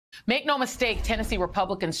Make no mistake, Tennessee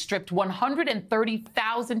Republicans stripped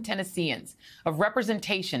 130,000 Tennesseans of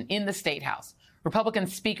representation in the State House. Republican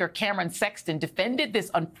Speaker Cameron Sexton defended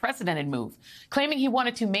this unprecedented move, claiming he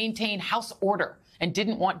wanted to maintain House order and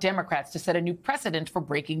didn't want Democrats to set a new precedent for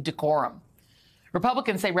breaking decorum.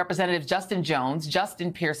 Republicans say Representatives Justin Jones,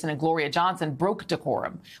 Justin Pearson, and Gloria Johnson broke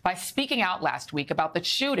decorum by speaking out last week about the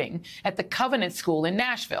shooting at the Covenant School in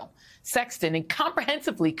Nashville. Sexton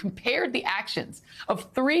incomprehensibly compared the actions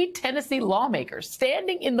of 3 Tennessee lawmakers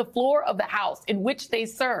standing in the floor of the House in which they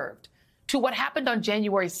served to what happened on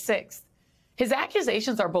January 6th. His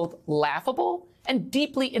accusations are both laughable and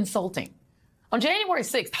deeply insulting. On January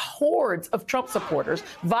 6th, hordes of Trump supporters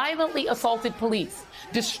violently assaulted police,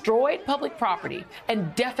 destroyed public property,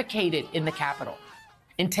 and defecated in the Capitol.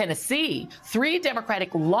 In Tennessee, 3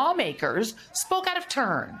 Democratic lawmakers spoke out of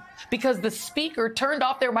turn because the speaker turned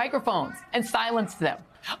off their microphones and silenced them.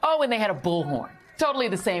 Oh, and they had a bullhorn. Totally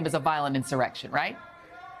the same as a violent insurrection, right?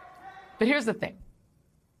 But here's the thing.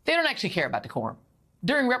 They don't actually care about decorum.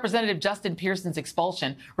 During Representative Justin Pearson's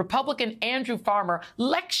expulsion, Republican Andrew Farmer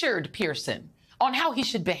lectured Pearson on how he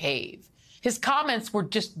should behave. His comments were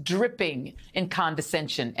just dripping in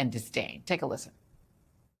condescension and disdain. Take a listen.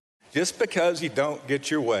 Just because you don't get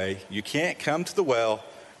your way, you can't come to the well,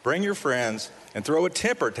 bring your friends, and throw a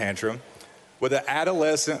temper tantrum with an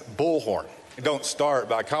adolescent bullhorn. And don't start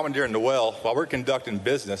by commandeering the well while we're conducting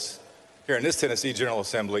business here in this Tennessee General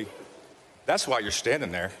Assembly. That's why you're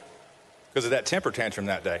standing there, because of that temper tantrum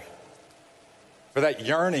that day, for that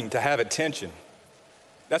yearning to have attention.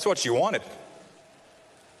 That's what you wanted.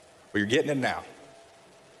 Well, you're getting it now.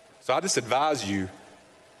 So I just advise you,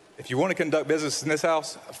 if you want to conduct business in this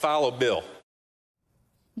House, file a bill.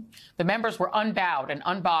 The members were unbowed and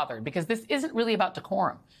unbothered because this isn't really about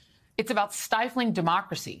decorum. It's about stifling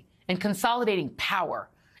democracy and consolidating power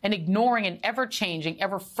and ignoring an ever-changing,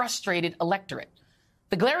 ever-frustrated electorate.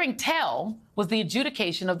 The glaring tell was the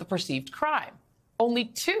adjudication of the perceived crime. Only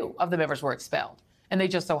 2 of the members were expelled, and they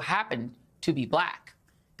just so happened to be black.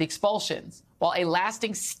 The expulsions, while a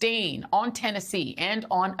lasting stain on Tennessee and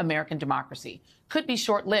on American democracy, could be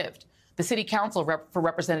short-lived. The city council for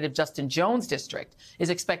Representative Justin Jones' district is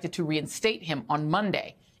expected to reinstate him on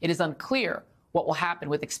Monday. It is unclear what will happen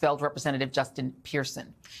with expelled Representative Justin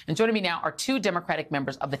Pearson. And joining me now are 2 Democratic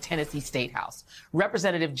members of the Tennessee State House,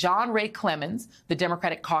 Representative Ray Clemmons, the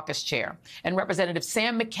Democratic Caucus Chair, and Representative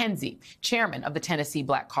Sam McKenzie, Chairman of the Tennessee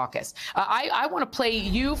Black Caucus. I want to play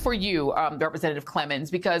you for you, Representative Clemmons,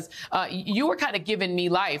 because you were kind of giving me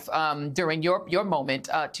life during your moment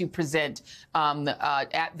to present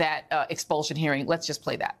at that expulsion hearing. Let's just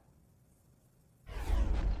play that.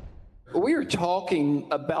 We are talking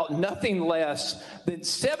about nothing less than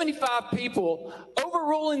 75 people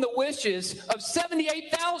overruling the wishes of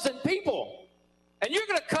 78,000 people. And you're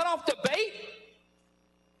going to cut off debate?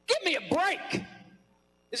 Give me a break.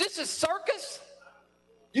 Is this a circus?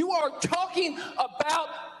 You are talking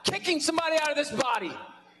about kicking somebody out of this body.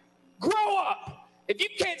 Grow up. If you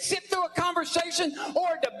can't sit through a conversation or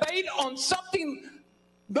a debate on something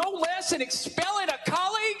no less than expelling a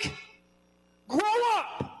colleague, grow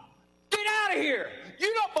up. Get out of here.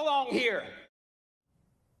 You don't belong here.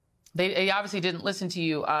 They obviously didn't listen to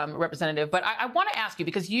you, Representative, but I want to ask you,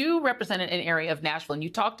 because you represented an area of Nashville, and you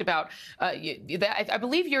talked about, I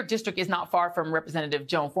believe your district is not far from Representative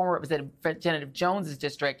Jones, former Representative Jones's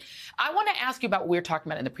district. I want to ask you about what we were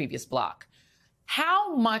talking about in the previous block.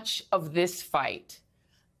 How much of this fight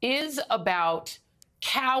is about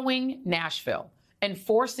cowing Nashville and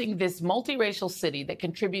forcing this multiracial city that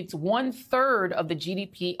contributes 1/3 of the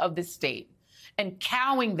GDP of the state, and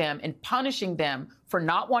cowing them and punishing them for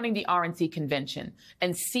not wanting the RNC convention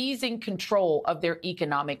and seizing control of their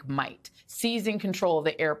economic might, seizing control of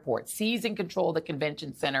the airport, seizing control of the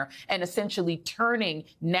convention center, and essentially turning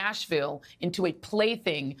Nashville into a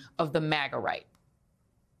plaything of the MAGA right?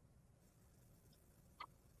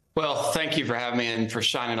 Well, thank you for having me and for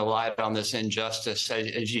shining a light on this injustice.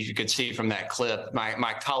 As you could see from that clip,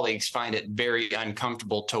 my colleagues find it very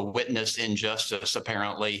uncomfortable to witness injustice,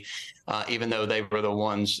 apparently, even though they were the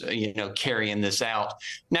ones, carrying this out.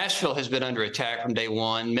 Nashville has been under attack from day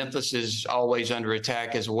one. Memphis is always under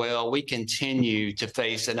attack as well. We continue to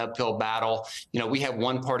face an uphill battle. We have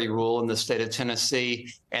one-party rule in the state of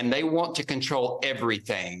Tennessee, and they want to control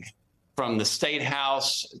everything, from the state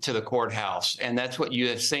house to the courthouse. And that's what you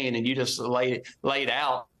have seen. And you just laid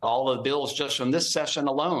out all the bills just from this session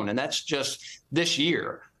alone. And that's just this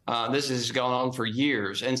year. This has gone on for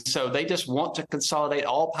years. And so they just want to consolidate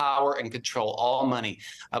all power and control all money.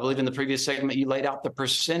 I believe in the previous segment, you laid out the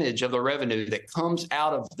percentage of the revenue that comes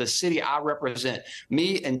out of the city I represent.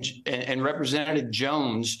 Me and Representative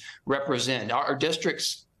Jones represent. Our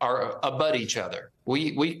districts are abut each other.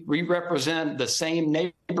 We represent the same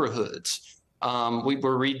neighborhoods. We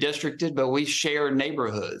were redistricted, but we share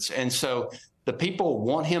neighborhoods. And so the people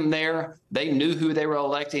want him there. They knew who they were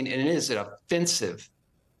electing, and it is offensive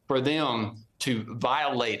for them to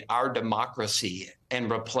violate our democracy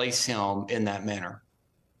and replace him in that manner.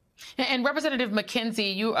 And Representative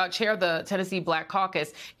McKenzie, you chair the Tennessee Black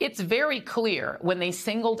Caucus. It's very clear when they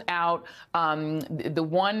singled out the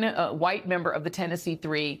one white member of the Tennessee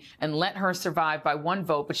Three and let her survive by one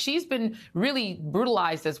vote. But she's been really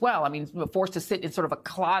brutalized as well. I mean, forced to sit in sort of a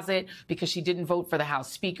closet because she didn't vote for the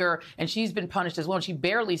House Speaker. And she's been punished as well. And she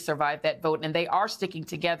barely survived that vote. And they are sticking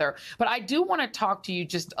together. But I do want to talk to you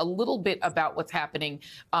just a little bit about what's happening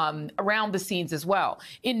around the scenes as well.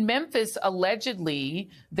 In Memphis,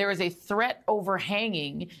 allegedly, there is a threat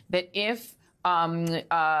overhanging that if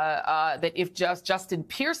Justin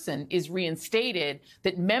Pearson is reinstated,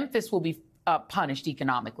 that Memphis will be punished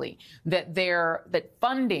economically, that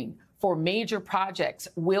funding for major projects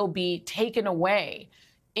will be taken away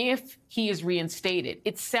if he is reinstated.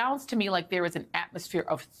 It sounds to me like there is an atmosphere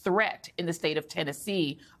of threat in the state of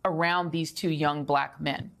Tennessee around these two young black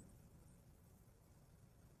men.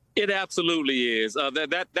 It absolutely is.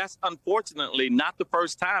 That's unfortunately not the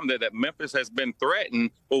first time that Memphis has been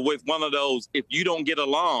threatened or with one of those, if you don't get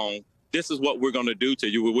along, this is what we're going to do to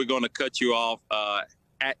you. We're going to cut you off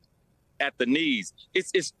at the knees.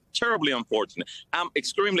 It's terribly unfortunate. I'm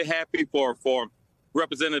extremely happy for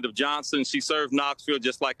Representative Johnson. She served Knoxville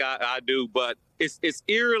just like I do, but it's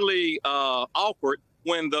eerily awkward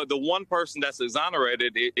when the one person that's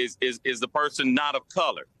exonerated is the person not of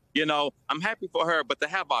color. You know, I'm happy for her, but to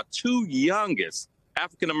have our two youngest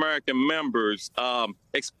African-American members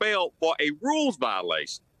expelled for a rules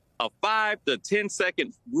violation, a 5 to 10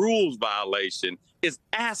 second rules violation is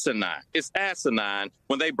asinine. It's asinine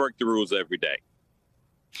when they break the rules every day.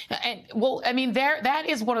 And, well, I mean, that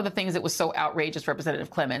is one of the things that was so outrageous, Representative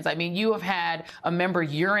Clemmons. I mean, you have had a member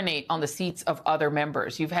urinate on the seats of other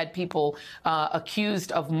members. You've had people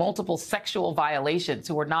accused of multiple sexual violations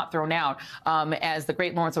who were not thrown out. As the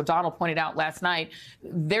great Lawrence O'Donnell pointed out last night,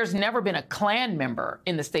 there's never been a Klan member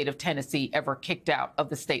in the state of Tennessee ever kicked out of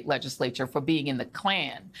the state legislature for being in the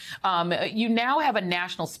Klan. You now have a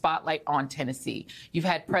national spotlight on Tennessee. You've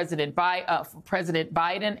had President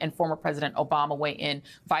Biden and former President Obama weigh in.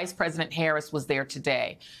 Vice President Harris was there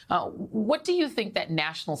today. What do you think that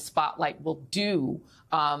national spotlight will do,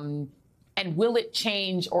 and will it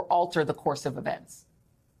change or alter the course of events?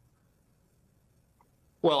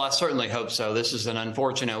 Well, I certainly hope so. This is an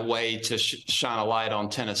unfortunate way to shine a light on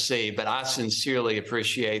Tennessee, but I sincerely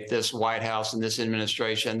appreciate this White House and this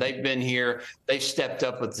administration. They've been here. They've stepped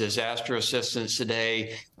up with disaster assistance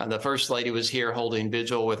today. The First Lady was here holding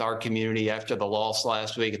vigil with our community after the loss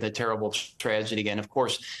last week and the terrible tragedy. And of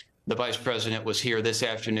course, the Vice President was here this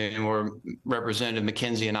afternoon where Representative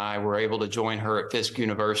McKenzie and I were able to join her at Fisk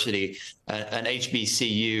University, an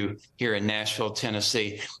HBCU here in Nashville,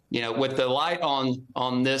 Tennessee. You know, with the light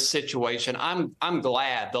on this situation, I'm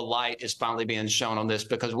glad the light is finally being shown on this,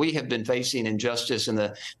 because we have been facing injustice in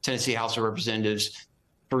the Tennessee House of Representatives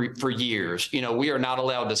for years. You know, we are not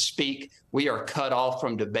allowed to speak. We are cut off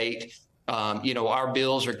from debate. You know, our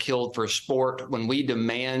bills are killed for sport when we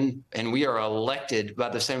demand, and we are elected by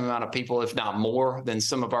the same amount of people, if not more, than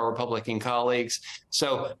some of our Republican colleagues.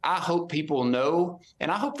 So I hope people know, and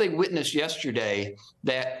I hope they witnessed yesterday,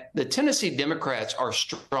 that the Tennessee Democrats are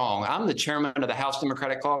strong. I'm the chairman of the House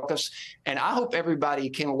Democratic Caucus, and I hope everybody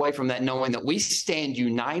came away from that knowing that we stand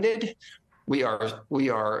united. We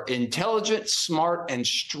are intelligent, smart, and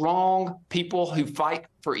strong people who fight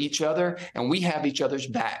for each other, and we have each other's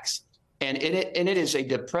backs. And it is a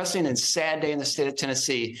depressing and sad day in the state of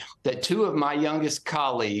Tennessee that two of my youngest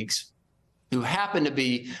colleagues, who happen to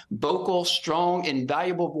be vocal, strong, and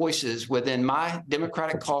valuable voices within my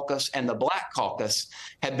Democratic caucus and the Black Caucus,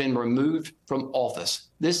 have been removed from office.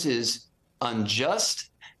 This is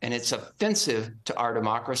unjust, and it's offensive to our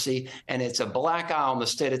democracy, and it's a black eye on the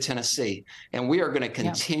state of Tennessee. And we are going to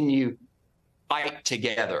continue to fight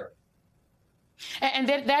together. And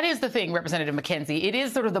that is the thing, Representative McKenzie. It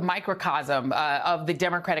is sort of the microcosm of the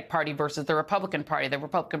Democratic Party versus the Republican Party. The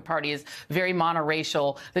Republican Party is very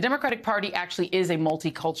monoracial. The Democratic Party actually is a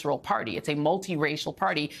multicultural party. It's a multiracial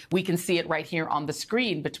party. We can see it right here on the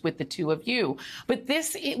screen with the two of you. But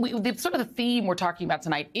sort of the theme we're talking about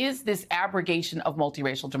tonight is this abrogation of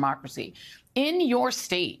multiracial democracy. In your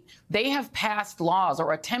state, they have passed laws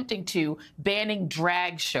or attempting to banning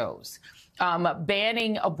drag shows.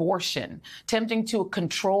 Banning abortion, attempting to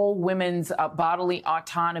control women's bodily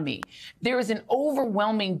autonomy. There is an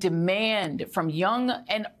overwhelming demand from young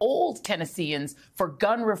and old Tennesseans for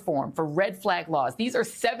gun reform, for red flag laws. These are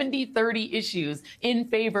 70-30 issues in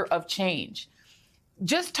favor of change.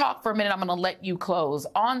 Just talk for a minute, I'm going to let you close,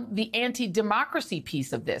 on the anti-democracy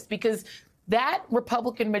piece of this, because that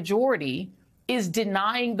Republican majority is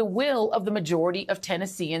denying the will of the majority of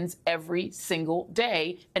Tennesseans every single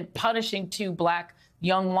day and punishing two black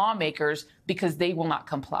young lawmakers because they will not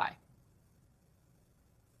comply.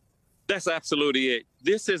 That's absolutely it.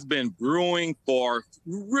 This has been brewing for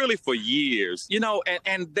years,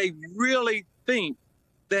 and they really think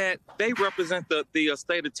that they represent the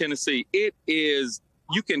state of Tennessee. It is,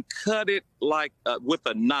 you can cut it like with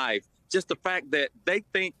a knife. Just the fact that they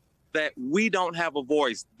think that we don't have a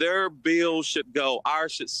voice. Their bill should go.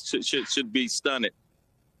 Ours should be stunted.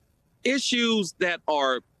 Issues that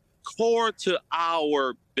are core to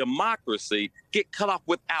our democracy get cut off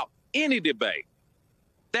without any debate.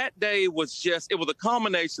 That day was it was a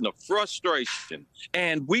culmination of frustration.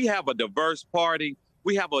 And we have a diverse party.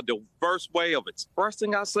 We have a diverse way of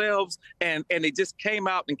expressing ourselves. And it just came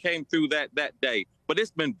out and came through that day. But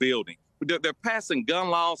it's been building. They're passing gun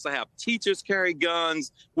laws to have teachers carry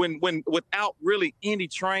guns when without really any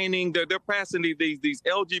training. They're passing these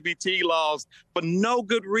LGBT laws for no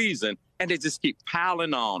good reason, and they just keep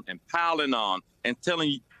piling on and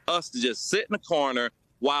telling us to just sit in the corner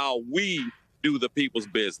while we do the people's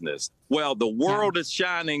business. Well, the world is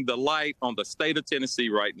shining the light on the state of Tennessee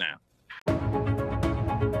right now.